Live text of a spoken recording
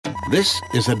This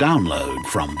is a download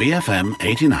from BFM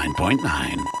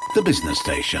 89.9, the business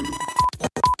station.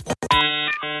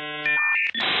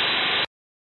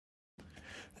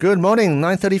 Good morning,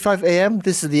 9:35 a.m.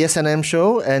 This is the S&M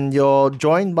show, and you're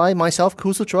joined by myself,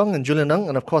 Khoo Su Chuang, and Julian Ng.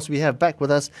 And of course, we have back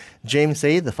with us James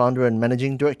Say, the founder and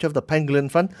managing director of the Pangolin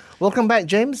Fund. Welcome back,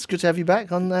 James. Good to have you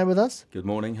back on there with us. Good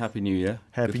morning. Happy New Year.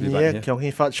 Happy New Year. Kyong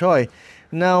Hee Fat Choi.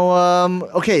 Now,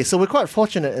 okay, so we're quite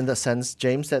fortunate in that sense,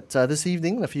 James, that this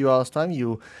evening, in a few hours' time,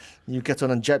 you get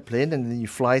on a jet plane and then you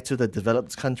fly to the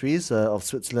developed countries of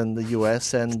Switzerland, the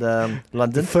US, and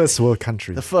London. The first world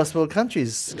countries. The first world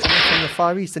countries coming from the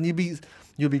Far East, and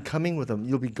you'll be coming with them.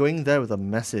 You'll be going there with a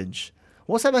message.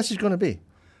 What's that message going to be?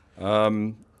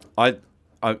 I'm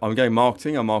going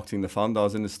marketing. I'm marketing the fund. I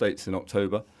was in the States in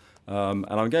October, and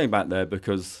I'm going back there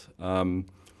because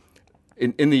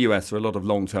in the US there are a lot of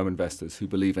long-term investors who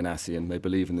believe in ASEAN. They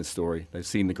believe in this story. They've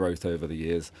seen the growth over the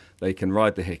years. They can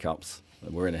ride the hiccups.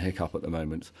 We're in a hiccup at the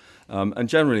moment. And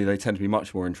generally, they tend to be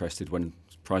much more interested when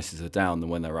prices are down than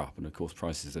when they're up. And of course,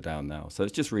 prices are down now. So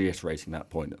it's just reiterating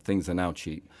that point that things are now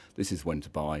cheap. This is when to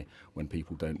buy when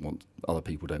other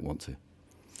people don't want to.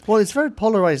 Well, it's very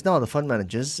polarized now, the fund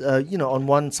managers. On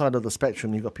one side of the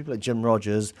spectrum, you've got people like Jim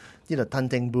Rogers, Tan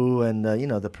Teng Boo, and,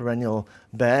 the perennial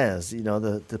bears,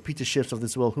 the Peter Schiffs of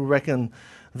this world, who reckon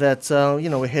that,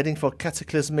 we're heading for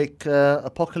cataclysmic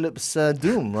apocalypse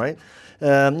doom, right?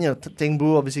 Teng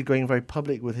Boo obviously going very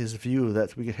public with his view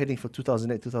that we're heading for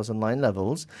 2008, 2009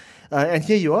 levels. And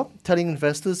here you are telling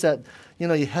investors that,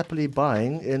 you're happily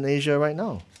buying in Asia right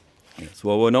now. Yes,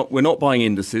 well, we're not buying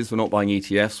indices, we're not buying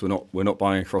ETFs, we're not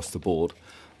buying across the board.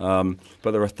 But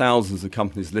there are thousands of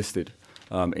companies listed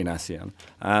in ASEAN,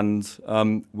 and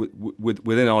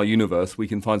within our universe, we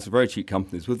can find some very cheap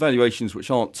companies with valuations which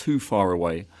aren't too far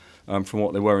away from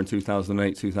what they were in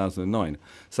 2008, 2009.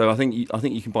 So I think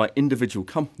you can buy individual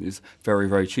companies very,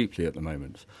 very cheaply at the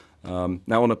moment.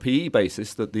 Now, on a PE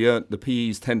basis, the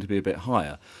PEs tend to be a bit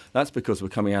higher. That's because we're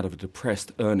coming out of a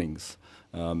depressed earnings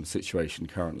situation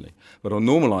currently. But on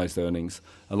normalised earnings,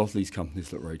 a lot of these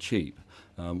companies look very cheap.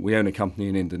 We own a company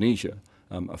in Indonesia,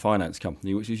 a finance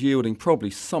company, which is yielding probably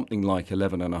something like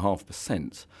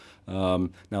 11.5%.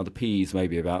 Now, the PEs may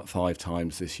be about 5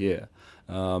 times this year.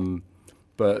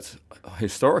 But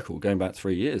historical, going back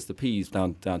 3 years, the PE's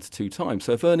down to 2 times.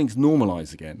 So if earnings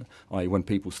normalise again, i.e. when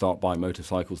people start buying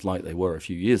motorcycles like they were a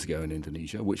few years ago in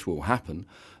Indonesia, which will happen,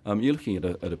 you're looking at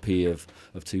a PE of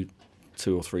 2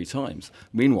 or 3 times.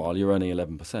 Meanwhile, you're earning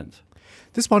 11%.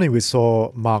 This morning we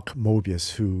saw Mark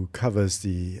Mobius, who covers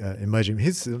the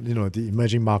the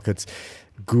emerging markets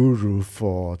guru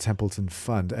for Templeton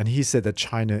Fund, and he said that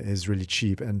China is really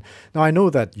cheap. And now I know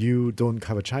that you don't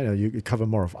cover China; you cover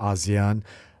more of ASEAN.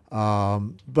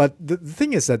 But the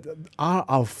thing is that are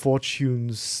our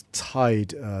fortunes tied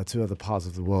to other parts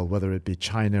of the world, whether it be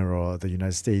China or the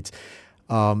United States?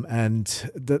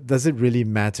 Does it really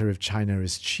matter if China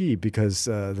is cheap because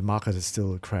the market is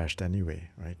still crashed anyway,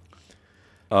 right?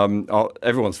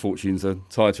 Everyone's fortunes are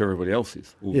tied to everybody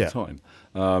else's all the time.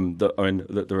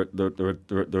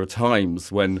 There are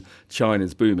times when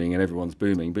China's booming and everyone's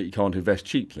booming, but you can't invest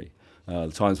cheaply.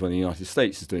 The times when the United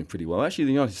States is doing pretty well. Actually,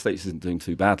 the United States isn't doing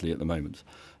too badly at the moment.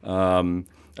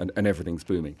 And everything's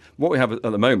booming. What we have at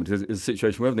the moment is a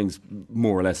situation where everything's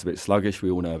more or less a bit sluggish.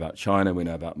 We all know about China, we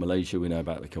know about Malaysia, we know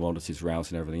about the commodities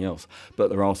route and everything else. But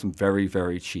there are some very,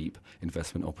 very cheap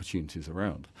investment opportunities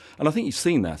around. And I think you've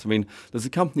seen that. I mean, there's a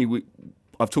company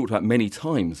I've talked about many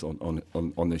times on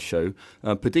this show,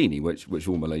 Padini, which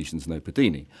all Malaysians know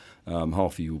Padini.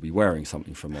 Half of you will be wearing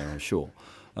something from there, I'm sure.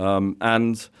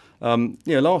 Last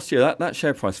year that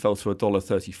share price fell to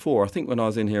 $1.34. I think when I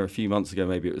was in here a few months ago,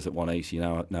 maybe it was at 180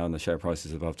 now, and the share price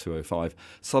is above 205.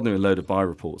 Suddenly, a load of buy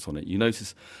reports on it. You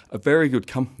notice a very good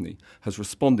company has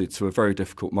responded to a very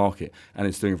difficult market and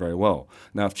is doing very well.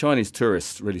 Now, if Chinese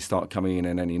tourists really start coming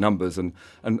in any numbers and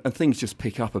things just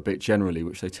pick up a bit generally,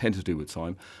 which they tend to do with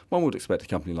time, one would expect a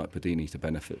company like Padini to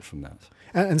benefit from that.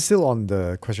 And still on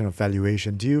the question of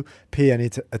valuation, do you pay any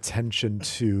attention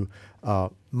to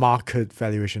market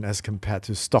valuation as compared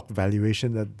to stock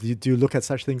valuation? Do you look at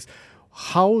such things?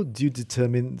 How do you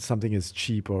determine something is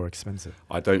cheap or expensive?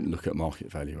 I don't look at market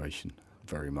valuation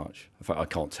very much. In fact, I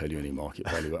can't tell you any market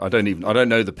value. I don't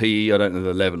know the PE. I don't know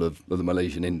the level of the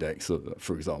Malaysian index,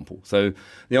 for example. So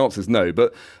the answer is no.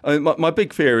 But my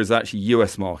big fear is actually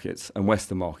US markets and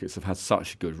Western markets have had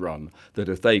such a good run that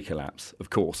if they collapse,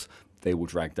 of course, they will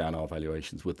drag down our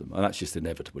valuations with them. And that's just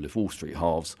inevitable. If Wall Street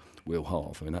halves, we'll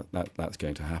halve. I mean, that's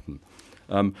going to happen.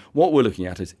 What we're looking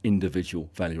at is individual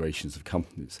valuations of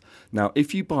companies. Now,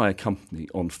 if you buy a company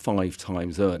on 5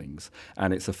 times earnings,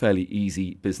 and it's a fairly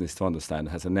easy business to understand,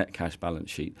 it has a net cash balance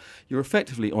sheet, you're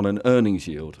effectively on an earnings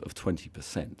yield of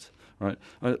 20%. Right?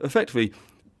 Effectively,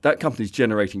 that company's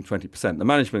generating 20%. The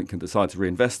management can decide to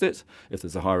reinvest it. If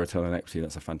there's a high return on equity,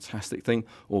 that's a fantastic thing.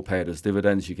 Or pay it as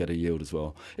dividends, you get a yield as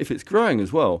well. If it's growing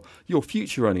as well, your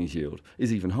future earnings yield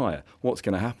is even higher. What's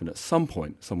going to happen? At some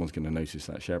point, someone's going to notice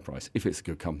that share price, if it's a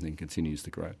good company and continues to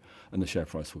grow, and the share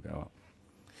price will go up.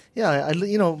 Yeah,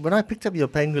 when I picked up your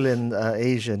Pangolin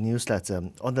Asia newsletter,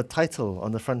 on the title,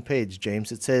 on the front page,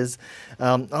 James, it says,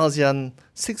 ASEAN,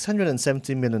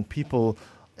 670 million people.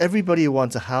 Everybody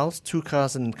wants a house, 2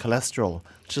 cars, and cholesterol,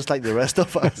 just like the rest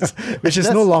of us. Which is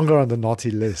no longer on the naughty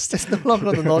list. It's no longer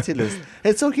on the naughty list.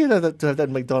 It's okay to have that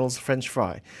McDonald's French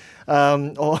fry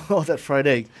or that fried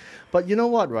egg. But you know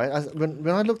what, right? When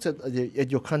I looked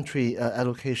at your country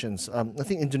allocations, I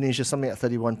think Indonesia is something like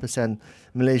 31%,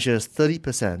 Malaysia is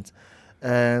 30%.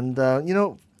 And,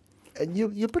 and you're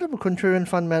a bit of a contrarian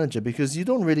fund manager because you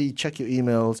don't really check your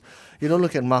emails. You don't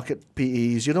look at market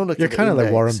PEs. You don't look. You're at kind of index.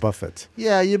 like Warren Buffett.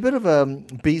 Yeah, you're a bit of a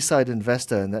B-side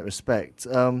investor in that respect.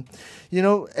 And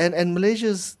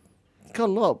Malaysia's got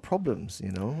a lot of problems,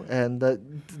 And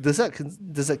does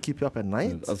that keep you up at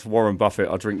night? As Warren Buffett,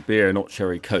 I drink beer, not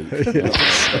cherry Coke.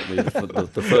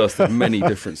 the first of many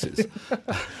differences.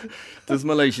 Does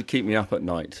Malaysia keep me up at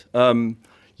night?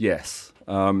 Yes.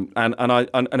 And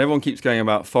everyone keeps going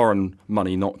about foreign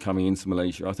money not coming into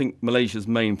Malaysia. I think Malaysia's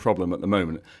main problem at the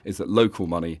moment is that local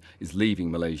money is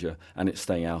leaving Malaysia and it's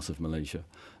staying out of Malaysia.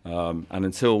 And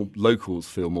until locals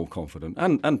feel more confident,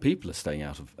 and people are staying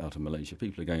out of Malaysia,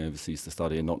 people are going overseas to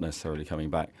study and not necessarily coming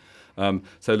back.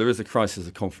 So there is a crisis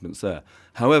of confidence there.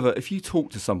 However, if you talk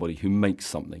to somebody who makes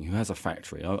something, who has a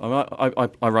factory,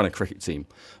 I run a cricket team,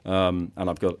 and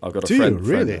I've got a Do friend. you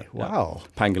really? Yeah, Wow.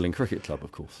 Pangolin Cricket Club,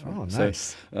 of course. Oh, So,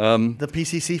 nice. The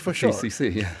PCC for sure.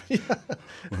 PCC,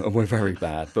 yeah. We're very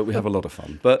bad, but we have a lot of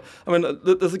fun. But I mean,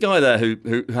 there's a guy there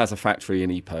who has a factory in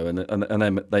Ipoh,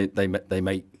 and they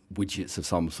make widgets of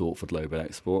some sort for global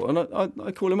export. And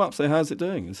I call him up, say, how's it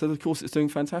doing? And said, of course, it's doing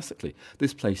fantastically.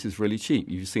 This place is really cheap.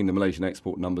 You've seen the Malaysian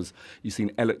export numbers. You've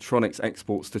seen electronics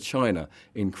exports to China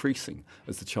increasing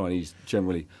as the Chinese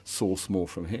generally source more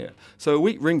from here. So a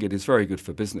weak ringgit is very good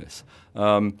for business.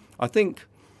 I think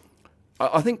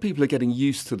people are getting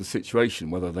used to the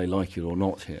situation, whether they like it or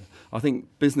not here. I think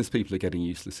business people are getting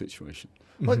used to the situation.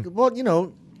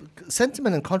 Well,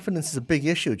 sentiment and confidence is a big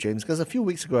issue, James, because a few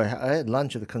weeks ago I had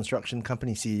lunch with a construction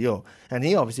company CEO, and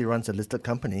he obviously runs a listed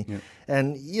company. Yeah.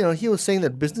 And, he was saying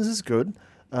that business is good.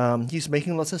 He's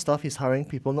making lots of stuff. He's hiring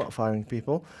people, not firing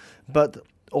people. But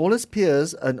all his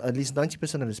peers, and at least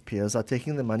 90% of his peers, are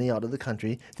taking the money out of the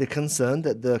country. They're concerned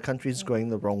that the country is going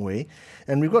the wrong way.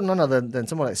 And we've got none other than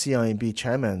someone like CIMB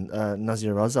chairman,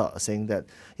 Nazir Razak, saying that,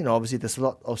 obviously there's a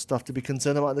lot of stuff to be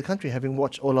concerned about in the country, having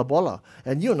watched Ola Bola.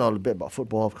 And you know a bit about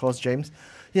football, of course, James.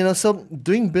 So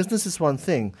doing business is one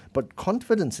thing, but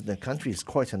confidence in the country is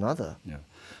quite another. Yeah.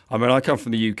 I mean, I come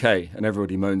from the UK, and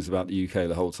everybody moans about the UK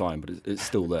the whole time, but it's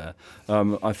still there.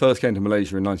 I first came to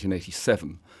Malaysia in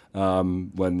 1987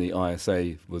 when the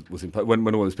ISA was in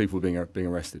when all those people were being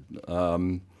arrested. I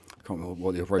can't remember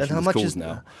what the operation is called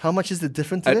now. How much is it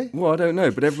different today? Well, I don't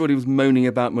know, but everybody was moaning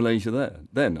about Malaysia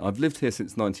then. I've lived here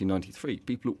since 1993.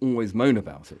 People always moan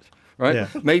about it. Right? Yeah.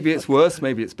 Maybe it's worse,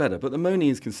 maybe it's better, but the moaning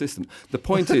is consistent. The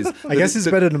point is... I guess it's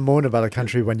better to moan about a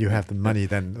country when you have the money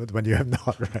than when you have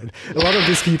not, right? A lot of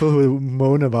these people who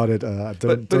moan about it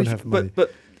don't have money.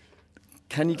 But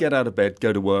can you get out of bed,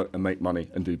 go to work and make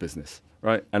money and do business,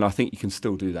 right? And I think you can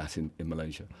still do that in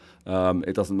Malaysia.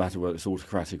 It doesn't matter whether it's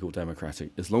autocratic or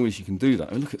democratic. As long as you can do that.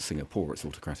 I mean, look at Singapore, it's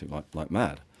autocratic like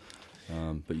mad.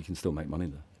 But you can still make money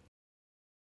there.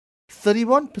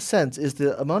 31% is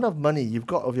the amount of money you've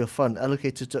got of your fund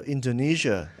allocated to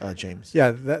Indonesia, James.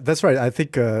 Yeah, that's right. I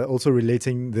think also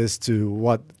relating this to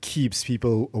what keeps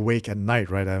people awake at night,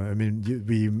 right? I mean,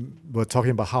 we were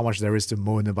talking about how much there is to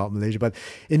moan about Malaysia, but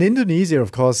in Indonesia,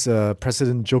 of course,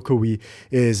 President Jokowi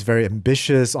is very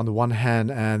ambitious on the one hand,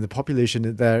 and the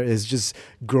population there is just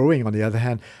growing on the other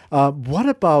hand. What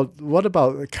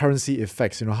about currency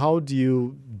effects? How do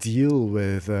you deal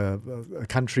with a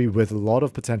country with a lot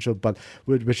of potential, but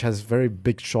which has very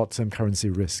big short-term currency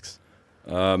risks?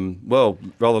 Well,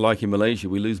 rather like in Malaysia,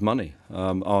 we lose money.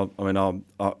 Our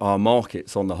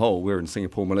markets on the whole, we're in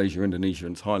Singapore, Malaysia, Indonesia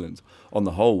and Thailand, on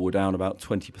the whole were down about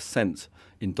 20%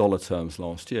 in dollar terms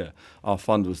last year. Our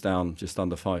fund was down just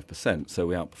under 5%, so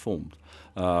we outperformed.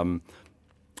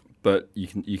 but you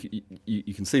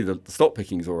can see that the stock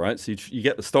picking is all right. So you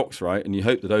get the stocks right, and you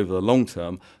hope that over the long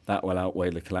term that will outweigh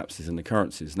the collapses in the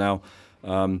currencies. Now,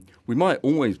 we might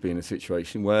always be in a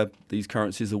situation where these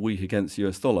currencies are weak against the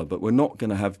US dollar, but we're not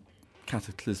going to have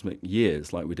cataclysmic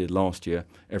years like we did last year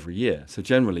every year. So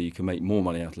generally, you can make more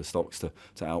money out of the stocks to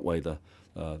outweigh the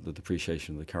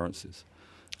depreciation of the currencies.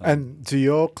 And do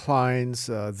your clients,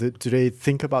 do they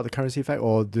think about the currency effect,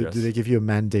 or do they give you a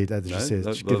mandate, as you say,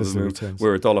 to give us the returns?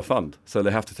 We're a dollar fund, so they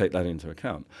have to take that into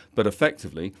account. But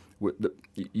effectively,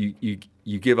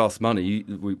 you give us money,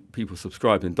 people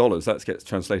subscribe in dollars, that gets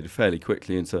translated fairly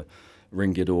quickly into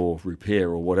ringgit or rupiah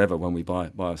or whatever when we buy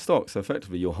a stock. So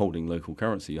effectively, you're holding local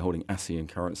currency, you're holding ASEAN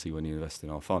currency when you invest in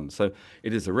our fund. So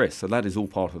it is a risk. So that is all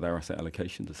part of their asset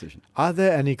allocation decision. Are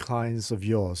there any clients of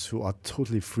yours who are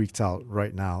totally freaked out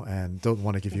right now and don't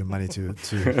want to give you money to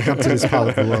come to this part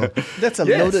of the world? That's a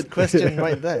loaded question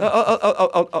right there.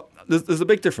 There's a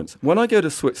big difference. When I go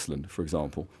to Switzerland, for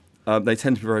example, they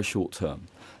tend to be very short term.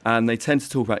 And they tend to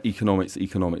talk about economics.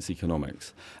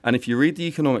 And if you read the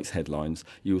economics headlines,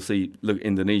 you'll see, look,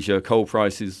 Indonesia, coal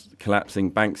prices collapsing,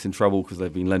 banks in trouble because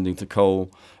they've been lending to coal,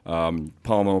 palm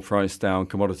oil price down,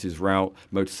 commodities rout,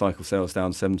 motorcycle sales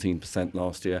down 17%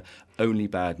 last year. Only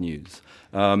bad news.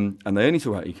 And they only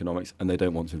talk about economics, and they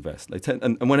don't want to invest.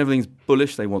 And when everything's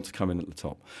bullish, they want to come in at the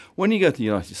top. When you go to the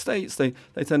United States, they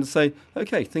tend to say,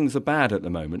 okay, things are bad at the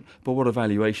moment, but what are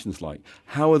valuations like?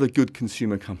 How are the good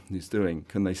consumer companies doing?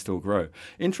 Can they still grow?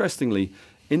 Interestingly,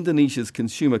 Indonesia's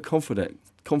consumer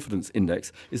confidence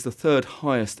index is the third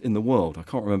highest in the world. I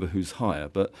can't remember who's higher,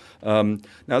 but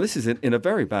now this is in a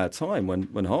very bad time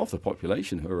when half the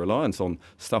population who are reliant on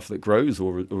stuff that grows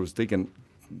or is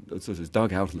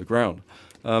dug out of the ground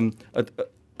are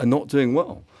not doing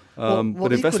well.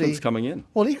 But investment's coming in.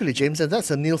 Well, equally, James, and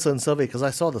that's a Nielsen survey because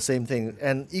I saw the same thing.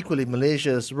 And equally,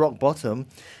 Malaysia's rock bottom,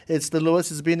 it's the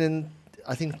lowest it's been in,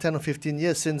 I think, 10 or 15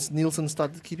 years since Nielsen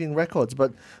started keeping records.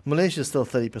 But Malaysia is still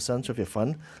 30% of your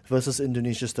fund versus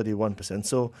Indonesia's 31%.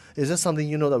 So is that something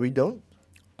you know that we don't?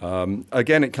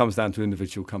 Again, it comes down to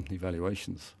individual company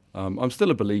valuations. I'm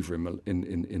still a believer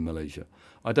in Malaysia.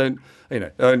 I don't,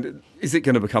 is it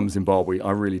going to become Zimbabwe? I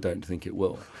really don't think it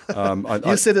will.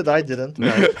 You said it, I didn't.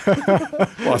 No.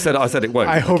 Well, I said it won't.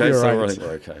 I hope you're right. I think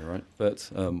we're okay, right?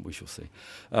 But we shall see.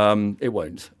 It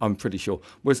won't, I'm pretty sure.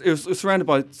 It was surrounded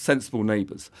by sensible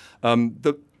neighbours.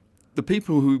 The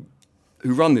people who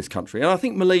run this country, and I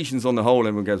think Malaysians on the whole,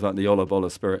 everyone goes about the Ola Bola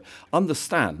spirit,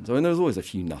 understand. I mean, there's always a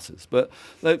few nutters, but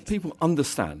people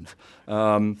understand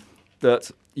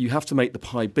that you have to make the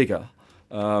pie bigger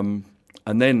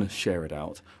and then share it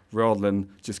out, rather than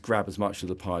just grab as much of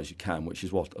the pie as you can, which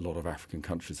is what a lot of African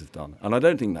countries have done. And I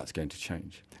don't think that's going to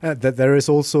change. That there is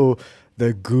also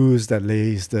the goose that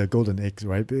lays the golden eggs,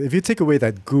 right? If you take away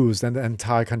that goose, then the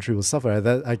entire country will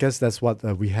suffer. I guess that's what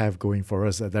we have going for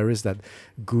us. There is that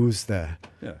goose there.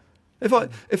 Yeah.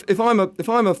 If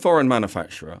I'm a foreign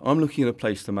manufacturer, I'm looking at a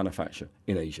place to manufacture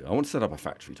in Asia. I want to set up a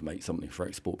factory to make something for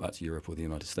export back to Europe or the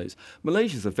United States.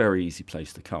 Malaysia's a very easy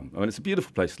place to come. I mean, it's a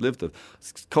beautiful place to live. The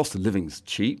cost of living is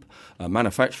cheap.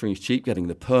 Manufacturing is cheap. Getting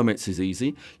the permits is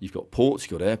easy. You've got ports,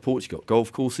 you've got airports, you've got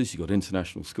golf courses, you've got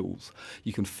international schools.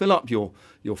 You can fill up your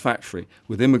factory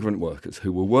with immigrant workers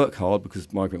who will work hard,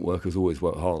 because migrant workers always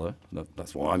work harder.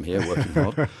 That's why I'm here, working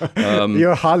hard.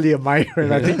 You're hardly a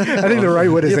migrant. I think the right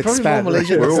word is expat.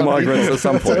 We're all migrants at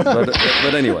some point,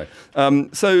 but anyway.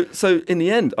 So in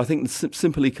the end, I think the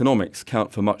simple economics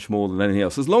count for much more than anything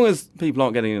else. As long as people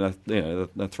aren't getting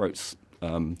their throats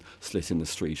slit in the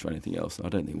street or anything else, I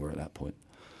don't think we're at that point.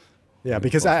 Yeah,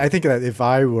 because I think that if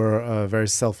I were a very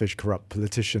selfish, corrupt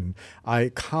politician,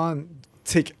 I can't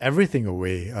take everything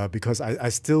away because I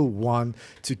still want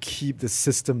to keep the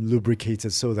system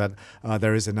lubricated so that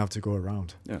there is enough to go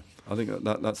around. Yeah, I think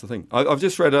that's the thing. I've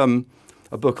just read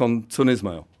a book on Tun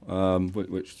Ismail,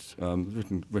 which was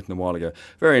written a while ago.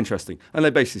 Very interesting. And they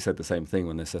basically said the same thing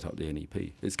when they set up the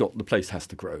NEP. The place has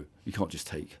to grow. You can't just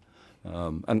take.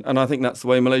 And I think that's the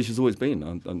way Malaysia's always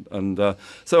been.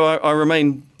 So I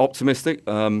remain optimistic.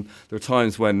 There are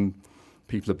times when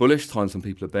people are bullish, times when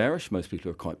people are bearish. Most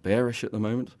people are quite bearish at the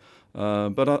moment.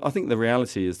 But I think the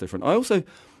reality is different.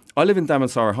 I live in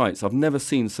Damansara Heights. I've never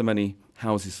seen so many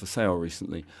houses for sale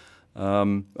recently.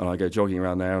 And I go jogging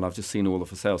around there, and I've just seen all the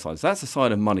for sale signs. That's a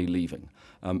sign of money leaving,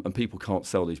 and people can't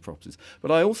sell these properties.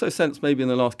 But I also sense maybe in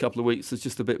the last couple of weeks there's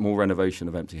just a bit more renovation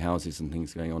of empty houses and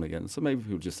things going on again. So maybe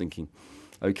people are just thinking,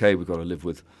 okay, we've got to live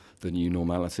with the new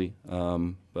normality,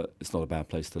 but it's not a bad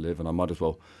place to live, and I might as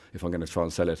well, if I'm going to try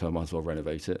and sell it, I might as well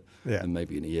renovate it. Yeah. And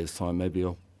maybe in a year's time, maybe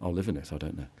I'll I'll live in it. I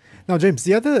don't know. Now, James,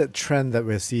 the other trend that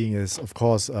we're seeing is, of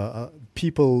course,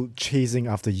 people chasing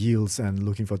after yields and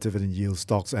looking for dividend yield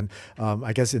stocks. And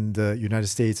I guess in the United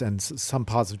States and some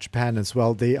parts of Japan as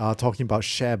well, they are talking about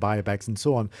share buybacks and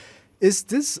so on. Is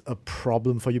this a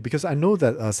problem for you? Because I know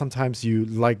that sometimes you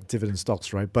like dividend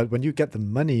stocks, right? But when you get the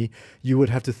money, you would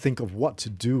have to think of what to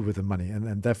do with the money.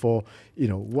 And therefore,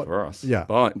 what... For us, yeah.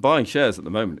 Buying shares at the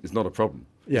moment is not a problem.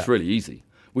 Yeah. It's really easy.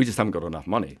 We just haven't got enough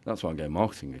money. That's why I'm going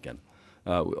marketing again.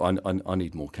 I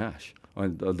need more cash.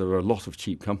 There are a lot of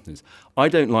cheap companies. I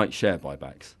don't like share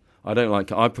buybacks.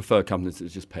 I prefer companies that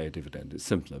just pay a dividend. It's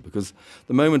simpler because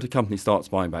the moment a company starts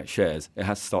buying back shares, it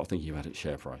has to start thinking about its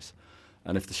share price.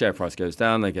 And if the share price goes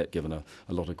down, they get given a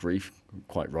lot of grief,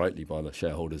 quite rightly, by the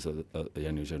shareholders at the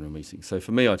annual general meeting. So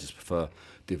for me, I just prefer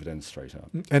dividends straight out.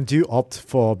 And do you opt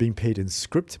for being paid in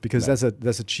script? Because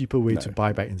that's a cheaper way to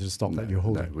buy back into the stock that you're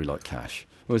holding. No, we like cash.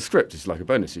 Well, script is like a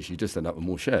bonus issue. You just end up with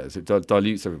more shares. It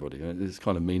dilutes everybody. It's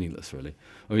kind of meaningless, really.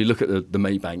 When you look at the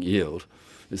Maybank yield,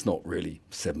 it's not really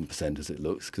 7% as it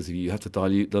looks because you have to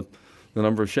dilute the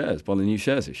number of shares by the new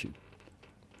shares issued.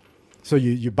 So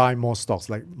you buy more stocks,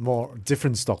 like more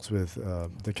different stocks with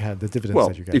the dividends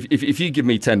that you get. If you give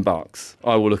me $10,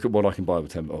 I will look at what I can buy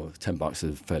with $10 is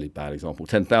a fairly bad example.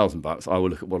 $10,000, I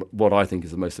will look at what I think is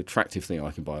the most attractive thing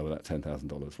I can buy with that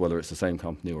 $10,000, whether it's the same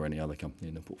company or any other company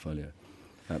in the portfolio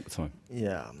at the time.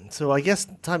 Yeah. So I guess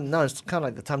now it's kind of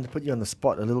like the time to put you on the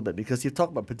spot a little bit because you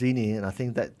talked about Padini, and I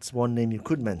think that's one name you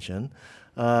could mention.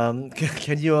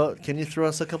 Can you throw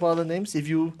us a couple other names if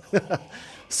you?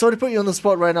 Sorry to put you on the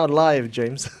spot right now, live,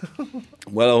 James.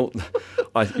 Well,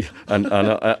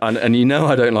 and you know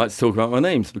I don't like to talk about my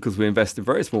names because we invest in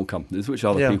very small companies which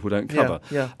other people don't cover.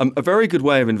 Yeah. A very good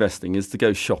way of investing is to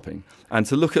go shopping and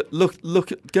to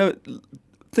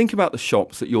think about the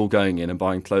shops that you're going in and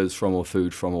buying clothes from or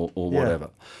food from or whatever.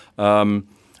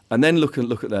 And then look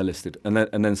at their listed, and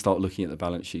then start looking at the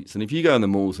balance sheets. And if you go in the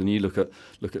malls and you look at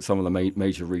some of the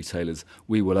major retailers,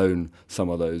 we will own some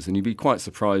of those, and you'd be quite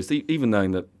surprised, even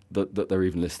knowing that they're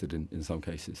even listed in some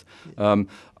cases. I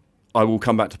will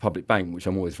come back to Public Bank, which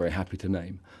I'm always very happy to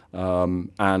name,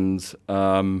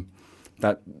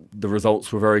 that the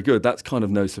results were very good. That's kind of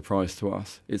no surprise to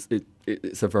us.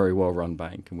 It's a very well-run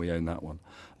bank, and we own that one.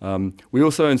 We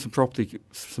also own some property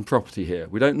here.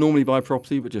 We don't normally buy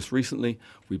property, but just recently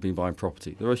we've been buying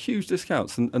property. There are huge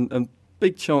discounts and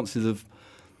big chances of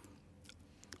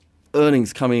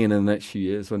earnings coming in the next few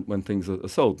years when things are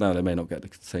sold. Now, they may not get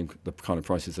the kind of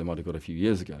prices they might have got a few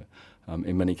years ago.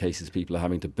 In many cases, people are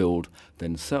having to build,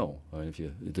 then sell, if you're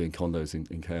doing condos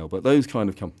in KL. But those kind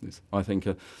of companies, I think,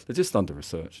 they're just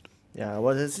under-researched. Yeah,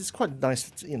 well, it's quite nice,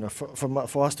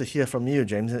 for us to hear from you,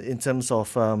 James, in terms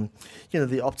of,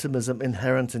 the optimism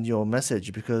inherent in your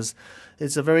message, because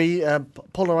it's a very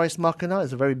polarized market now.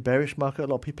 It's a very bearish market. A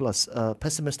lot of people are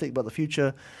pessimistic about the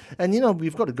future, and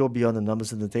we've got to go beyond the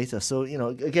numbers and the data. So,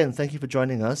 again, thank you for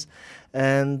joining us,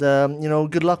 and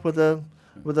good luck with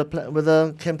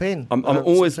the campaign. I'm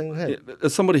always,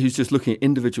 as somebody who's just looking at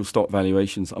individual stock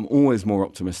valuations, I'm always more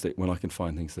optimistic when I can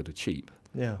find things that are cheap.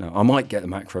 Yeah. Now, I might get the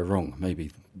macro wrong.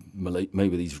 Maybe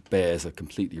these bears are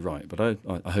completely right, but I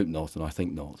hope not, and I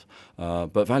think not.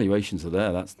 But valuations are there.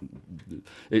 I'm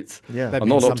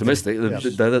not optimistic.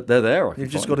 They're there. You've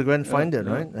just got to go and find it,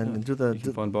 right? And do the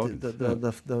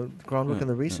groundwork and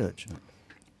the research. Yeah.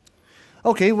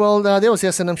 Okay, well, that was the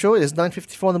S&M show. It's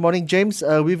 9:54 in the morning. James,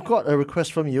 we've got a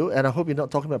request from you, and I hope you're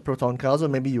not talking about Proton cars, or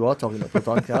maybe you are talking about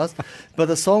Proton cars. But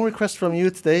the song request from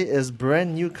you today is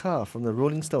Brand New Car from the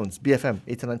Rolling Stones, BFM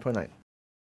 89.9.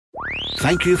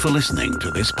 Thank you for listening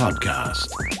to this podcast.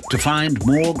 To find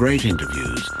more great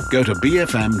interviews, go to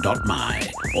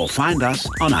bfm.my or find us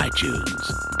on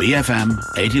iTunes. BFM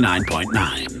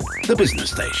 89.9, the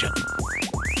business station.